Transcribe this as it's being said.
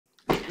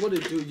What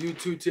it do,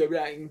 YouTube? To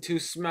reacting to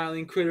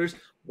smiling critters,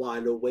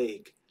 wide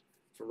awake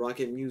for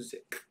rocket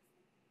music.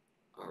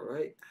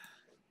 Alright.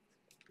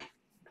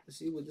 Let's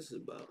see what this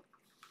is about.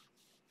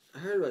 I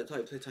heard about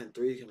Type Playtime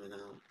 3 coming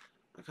out.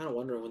 I kind of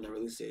wonder when the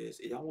release date is.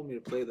 If y'all want me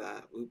to play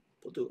that,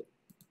 we'll do it.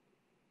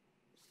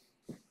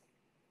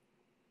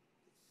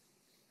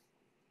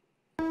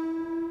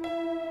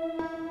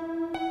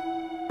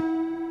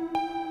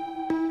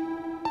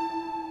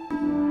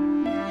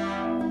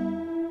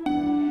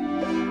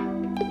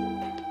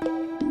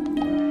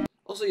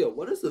 Also, yo,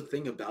 what is the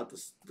thing about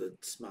the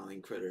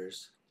smiling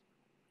critters?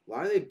 Why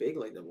are they big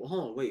like that? Well,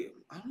 hold on, wait.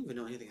 I don't even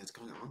know anything that's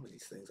going on with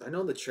these things. I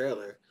know the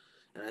trailer,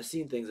 and I've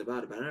seen things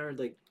about it, but I never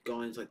like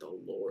gone into like the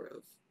lore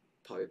of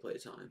Poppy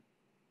Playtime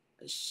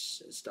and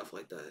stuff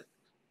like that.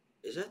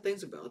 Is there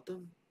things about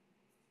them?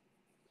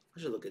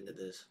 I should look into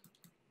this.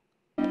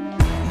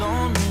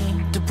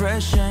 Lonely,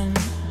 depression,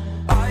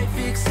 I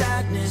fix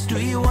sadness. Do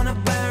you want a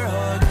bear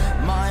hug?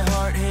 My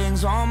heart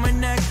hangs on my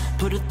neck.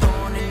 Put a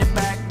thorn in your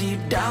back, deep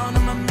down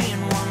I'm a mean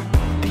one.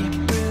 Be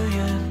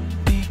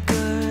brilliant, be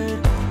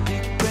good.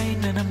 Big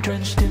brain and I'm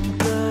drenched in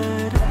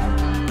blood.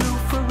 Blue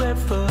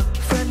forever,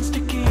 friends to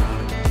keep.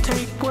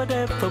 Take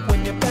whatever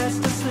when you're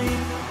fast asleep.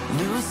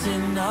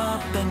 Loosen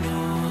up the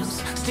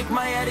news. Stick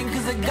my head in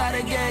cause I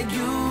gotta get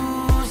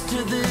used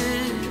to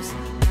this.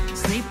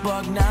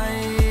 Sleepwalk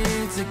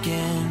nights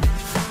again.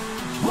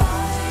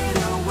 Wide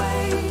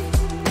awake,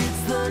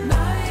 it's the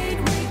night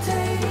we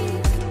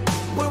take.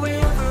 Were we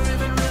ever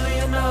even really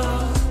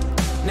enough?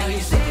 Now you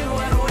see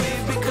what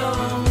we've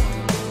become.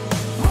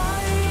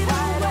 Wide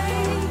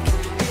awake,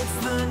 it's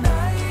the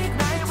night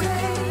we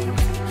take.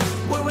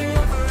 Were we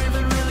ever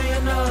even really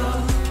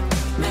enough?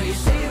 Now you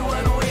see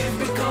what we've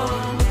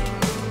become.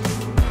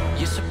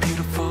 You're so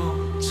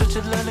beautiful, such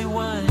a lovely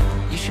one.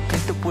 You should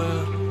pick the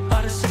world,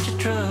 art is such a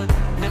drug.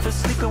 Never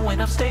sleeping when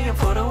I'm staying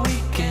for the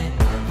weekend.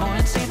 More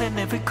insane than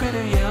every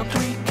critter, yeah, I'm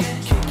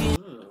tweaking. Kicking.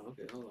 Oh,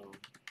 okay, hold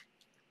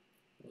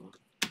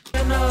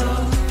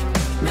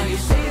on. Now you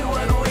see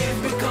what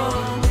we've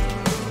become.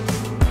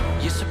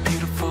 You're so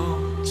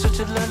beautiful, such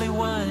a lovely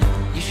one.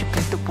 You should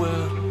paint the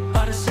world,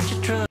 art is such a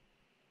drug.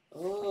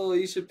 Oh,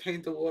 you should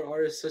paint the world,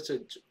 art is such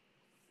a...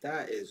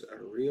 That is a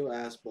real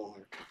ass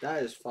bar.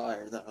 That is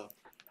fire, though.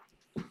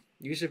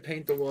 You should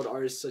paint the world,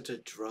 art is such a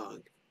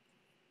drug.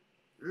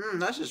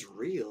 That's just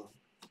real.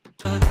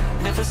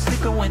 Never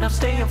sleeping when I'm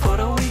staying for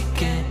the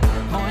weekend.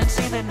 More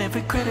insane than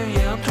every critter,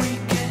 yeah, I'm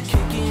tweaking.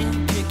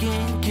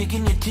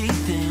 Kicking your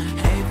teeth in.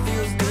 Hey, it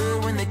feels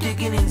good when the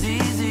kicking is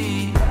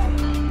easy.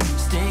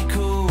 Stay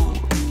cool,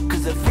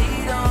 cause I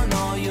feed on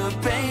all your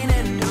pain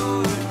and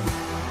endure.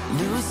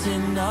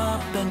 Loosen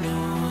up the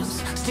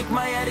news. Stick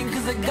my head in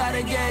cause I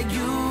gotta get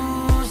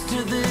used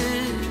to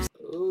this.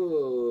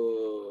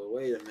 Oh,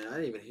 wait a minute. I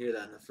didn't even hear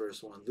that in the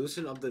first one.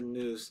 Loosen up the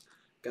noose.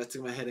 Gotta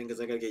stick my head in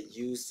because I gotta get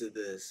used to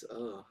this.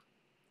 Oh.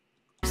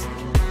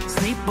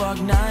 Sleepwalk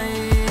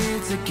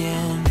nights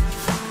again.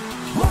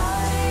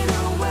 Wide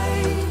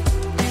awake,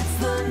 it's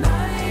the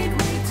night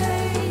we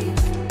take.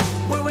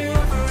 Were we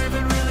ever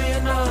even really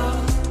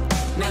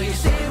enough? Now you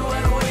see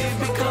what we've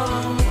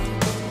become.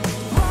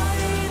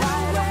 Wide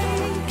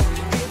awake,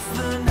 it's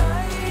the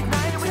night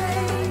we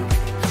take.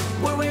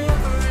 Were we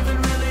ever even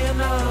really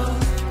enough?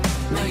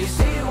 Now you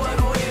see what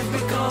we've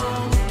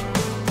become.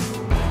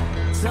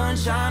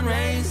 Sunshine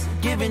rays,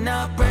 giving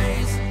up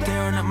praise.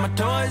 Tearing up my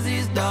toys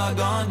these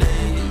doggone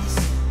days.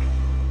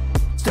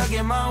 Stuck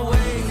in my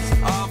ways,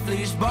 off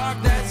leash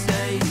bark that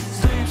stays.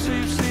 Sleep,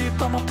 sleep,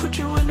 sleep, I'ma put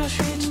you in the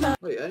streets now.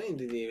 Wait, I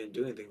didn't even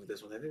do anything with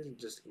this one. I think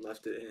just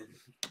left it in.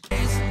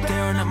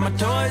 Tearing up my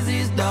toys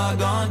these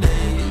doggone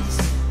days.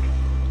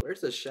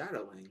 Where's the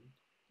shadowing?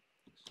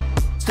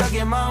 Stuck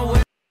in my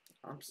ways.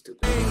 I'm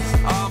stupid.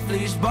 Off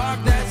leash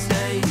bark that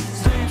stays.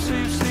 Sleep,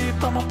 sleep,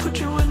 sleep, I'ma put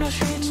you in the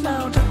streets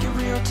now. Tuck you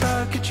real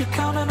tight, get you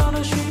counting on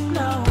the sheep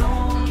now.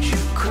 Don't you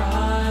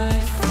cry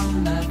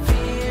from that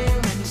fear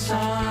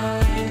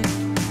inside.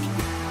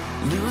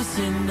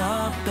 Loosen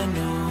up the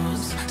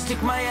news.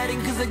 Stick my head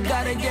in cause I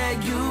gotta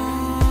get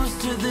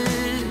used to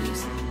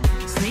this.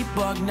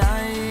 Sleepwalk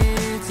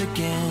nights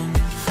again.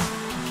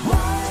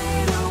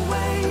 Wide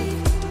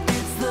awake,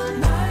 it's the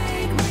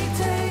night we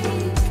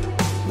take.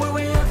 Were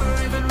we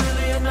ever even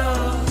really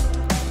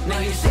enough? Now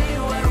you see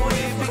what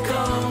we've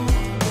become.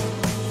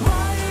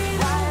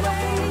 Wide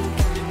awake,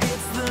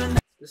 it's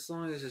the... This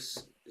song is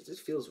just... It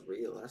just feels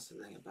real. That's the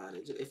thing about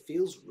it. It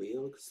feels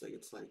real because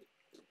like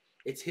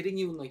it's hitting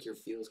you in like your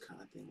feels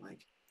kind of thing.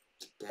 Like,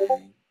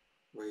 dang,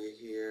 we're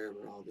here.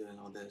 We're all doing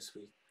all this.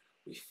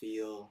 We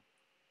feel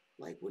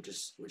like we're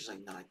just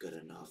like not good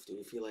enough. Do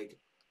we feel like,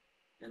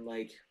 and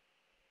like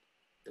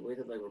the way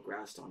that like we're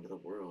grasped onto the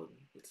world,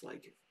 it's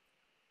like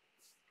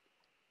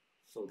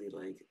fully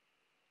like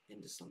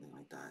into something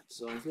like that.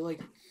 So I feel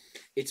like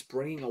it's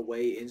bringing a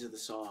way into the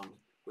song,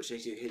 which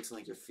makes you hits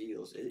like your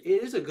feels. It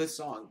is a good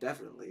song,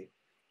 definitely.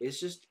 It's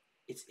just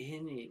it's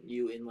in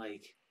you in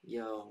like,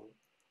 yo.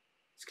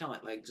 It's kind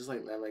of like just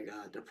like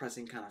a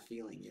depressing kind of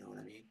feeling, you know what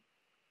I mean?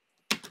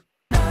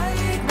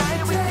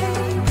 Night we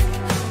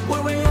take.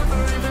 Were we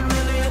ever even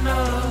really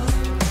enough?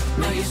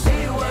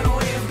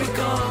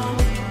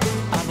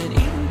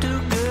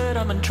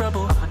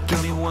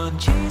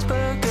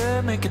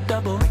 cheeseburger, make it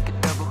double.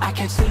 I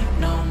can't sleep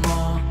no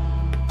more.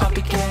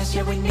 Poppy gas,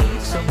 yeah, we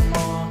need some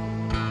more.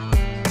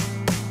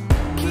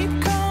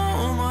 Keep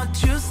calm,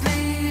 watch you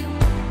sleep.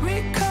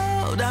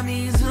 Recalled, I'm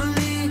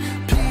easily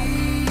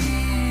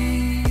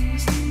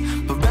pleased.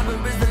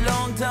 Forever is the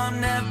long time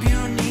nap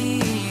you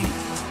need.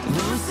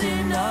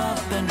 Loosen up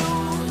the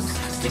news.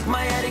 Stick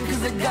my head in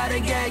cause I gotta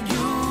get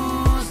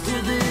used to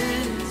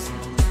this.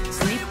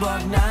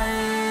 Sleepwalk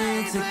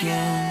nights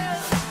again.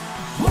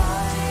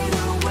 Wide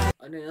awake.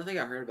 I think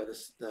I heard about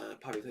this, the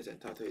poppy place I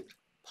talked to,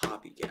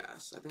 poppy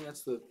gas. I think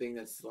that's the thing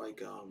that's like,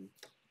 trying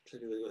to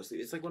really go to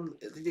sleep. It's like one,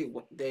 I think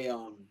they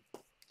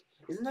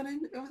isn't that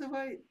in over the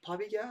way?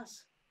 Poppy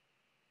gas?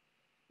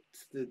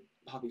 It's the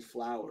poppy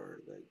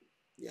flower, like,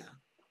 yeah.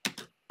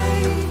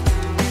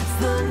 It's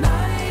the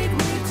night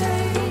we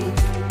take.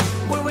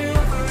 Were we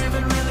ever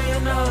even really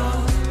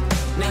enough?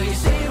 Now you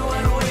see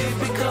what we've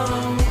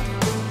become.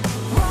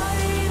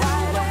 Wide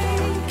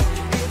awake.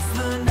 It's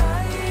the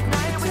night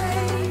we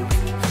take.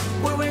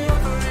 Were we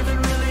ever even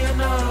really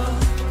enough?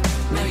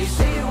 Now you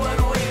see what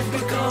we've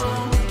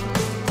become.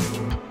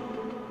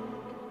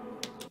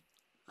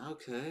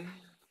 Okay.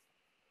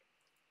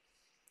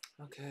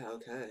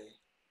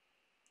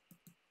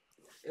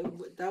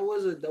 That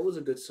was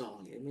a good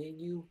song. It made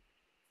you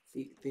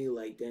feel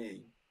like,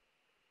 dang,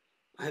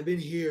 I've been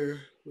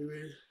here.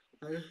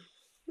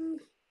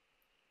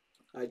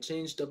 I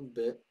changed up a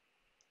bit.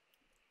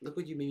 Look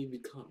what you made me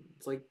become.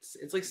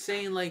 It's like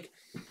saying like,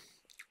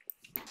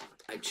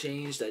 I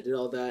changed, I did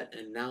all that,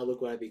 and now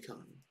look what I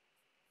become.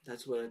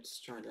 That's what it's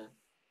trying to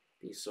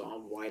be. So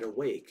I'm wide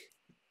awake.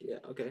 Yeah.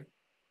 Okay.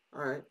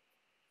 All right.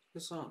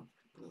 Good song.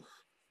 Ugh.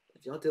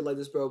 If y'all did like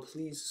this, bro,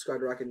 please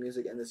subscribe to Rocket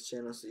Music and this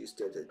channel so you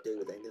stay up to date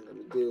with anything that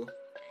we do.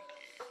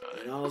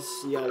 And I'll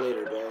see y'all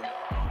later, bro.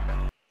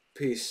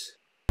 Peace.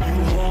 You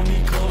hold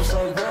me close,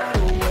 I ride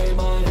away.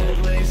 My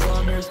head lays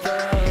on your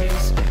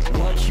thighs.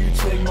 Watch you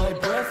take my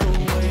breath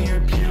away.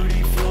 Your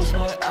beauty fills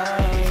my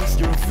eyes.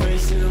 Your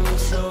face, it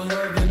looks so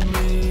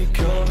heavenly.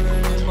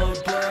 Covered in my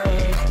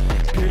blood.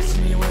 Pierce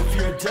me with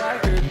your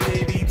dagger.